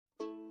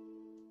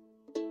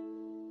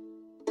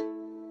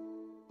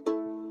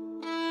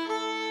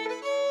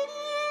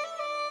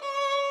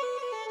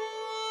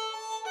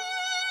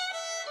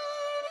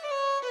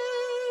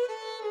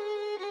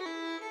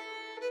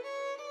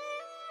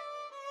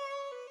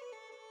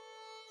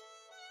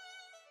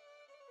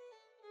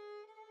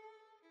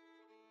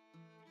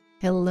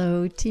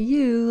Hello to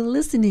you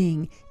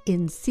listening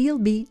in Seal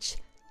Beach,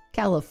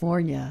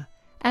 California,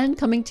 and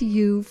coming to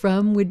you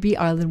from Whidbey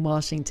Island,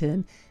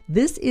 Washington.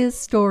 This is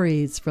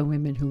Stories from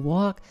Women Who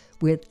Walk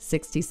with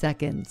 60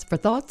 Seconds for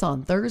Thoughts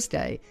on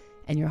Thursday,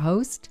 and your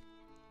host,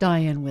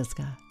 Diane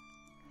Wiska.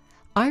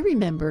 I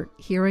remember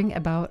hearing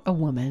about a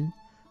woman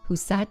who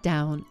sat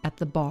down at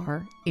the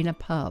bar in a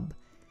pub,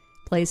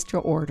 placed her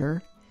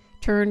order,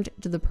 turned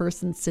to the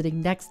person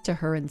sitting next to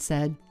her and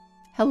said,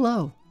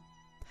 "Hello."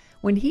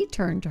 When he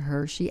turned to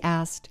her, she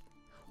asked,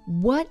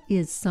 "What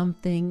is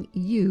something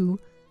you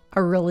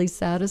are really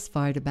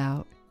satisfied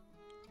about?"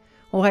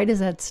 Why does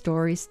that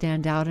story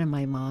stand out in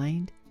my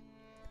mind?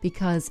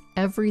 Because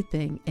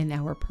everything in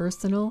our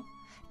personal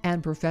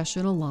and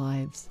professional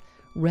lives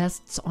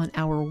rests on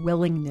our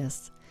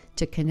willingness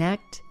to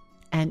connect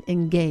and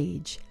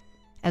engage,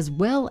 as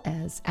well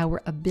as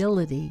our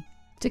ability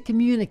to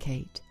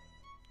communicate.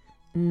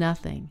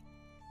 Nothing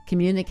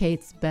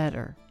communicates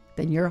better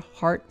than your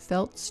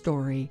heartfelt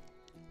story,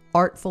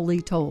 artfully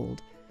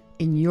told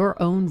in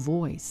your own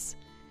voice,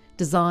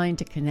 designed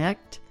to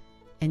connect,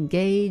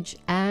 engage,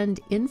 and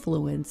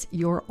influence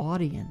your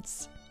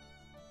audience.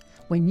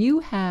 When you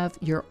have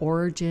your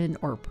origin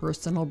or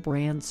personal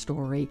brand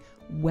story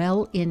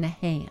well in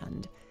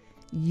hand,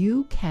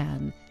 you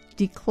can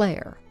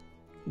declare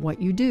what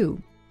you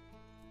do,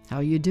 how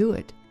you do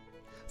it,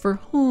 for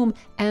whom,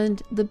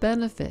 and the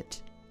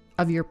benefit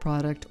of your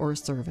product or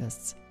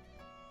service.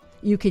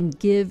 You can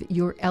give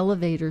your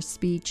elevator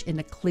speech in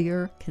a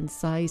clear,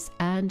 concise,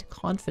 and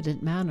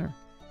confident manner.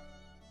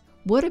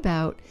 What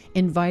about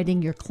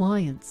inviting your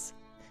clients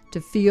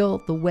to feel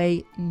the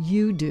way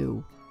you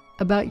do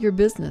about your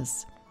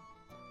business?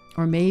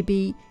 Or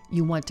maybe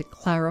you want to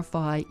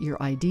clarify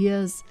your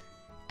ideas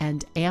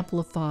and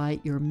amplify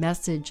your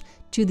message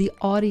to the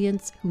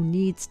audience who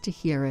needs to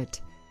hear it,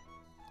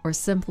 or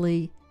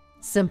simply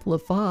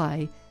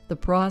simplify the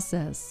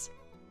process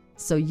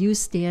so you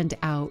stand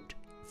out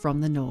from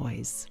the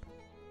noise.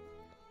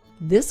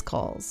 This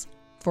calls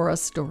for a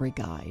story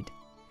guide.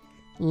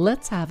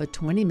 Let's have a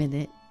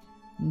 20-minute,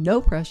 no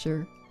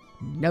pressure,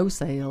 no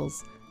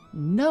sales,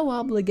 no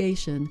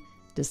obligation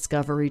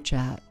discovery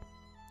chat.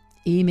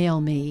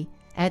 Email me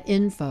at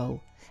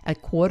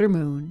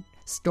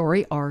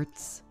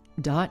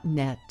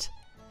info@quartermoonsstoryarts.net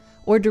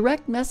or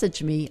direct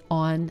message me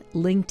on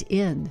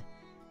LinkedIn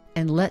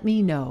and let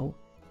me know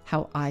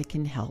how I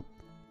can help.